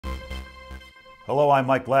Hello, I'm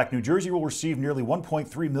Mike Black. New Jersey will receive nearly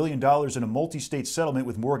 $1.3 million in a multi-state settlement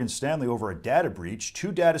with Morgan Stanley over a data breach.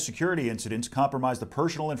 Two data security incidents compromised the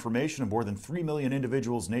personal information of more than 3 million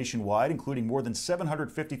individuals nationwide, including more than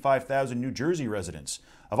 755,000 New Jersey residents.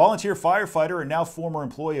 A volunteer firefighter and now former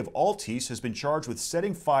employee of Altice has been charged with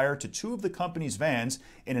setting fire to two of the company's vans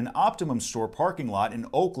in an Optimum store parking lot in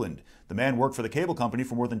Oakland. The man worked for the cable company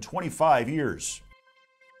for more than 25 years.